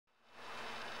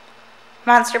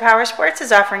Monster Powersports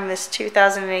is offering this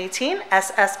 2018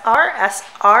 SSR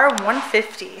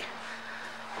SR150.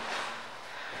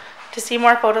 To see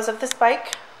more photos of this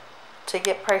bike, to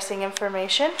get pricing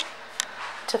information,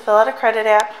 to fill out a credit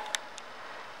app,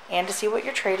 and to see what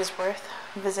your trade is worth,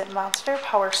 visit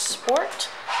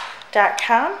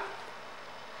monsterpowersport.com.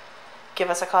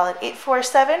 Give us a call at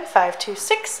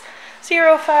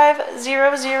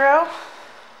 847-526-0500.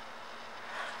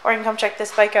 Or you can come check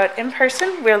this bike out in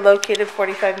person. We're located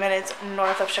 45 minutes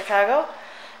north of Chicago,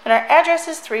 and our address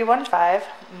is 315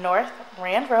 North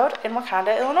Rand Road in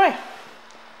Wauconda, Illinois.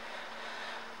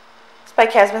 This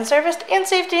bike has been serviced and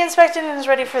safety inspected and is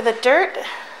ready for the dirt.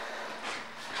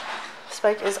 This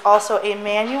bike is also a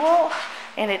manual,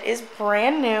 and it is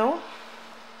brand new.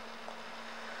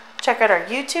 Check out our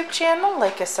YouTube channel,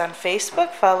 like us on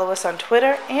Facebook, follow us on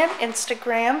Twitter and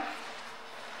Instagram.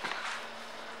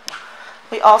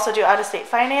 We also do out-of-state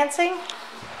financing,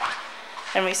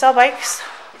 and we sell bikes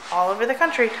all over the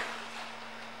country.